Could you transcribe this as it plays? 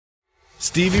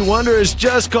Stevie Wonder has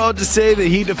just called to say that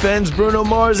he defends Bruno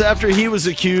Mars after he was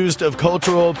accused of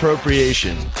cultural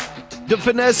appropriation. The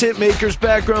Finesse hitmaker's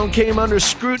background came under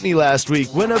scrutiny last week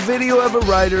when a video of a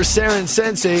writer, Saren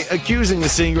Sensei, accusing the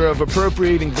singer of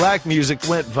appropriating black music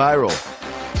went viral.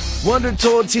 Wonder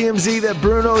told TMZ that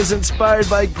Bruno is inspired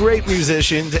by great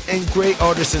musicians and great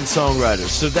artists and songwriters,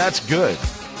 so that's good.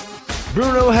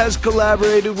 Bruno has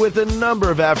collaborated with a number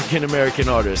of African American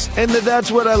artists, and the That's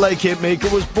What I Like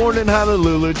hitmaker was born in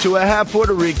Honolulu to a half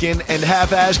Puerto Rican and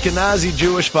half Ashkenazi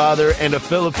Jewish father and a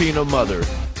Filipino mother.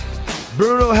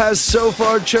 Bruno has so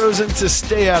far chosen to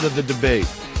stay out of the debate.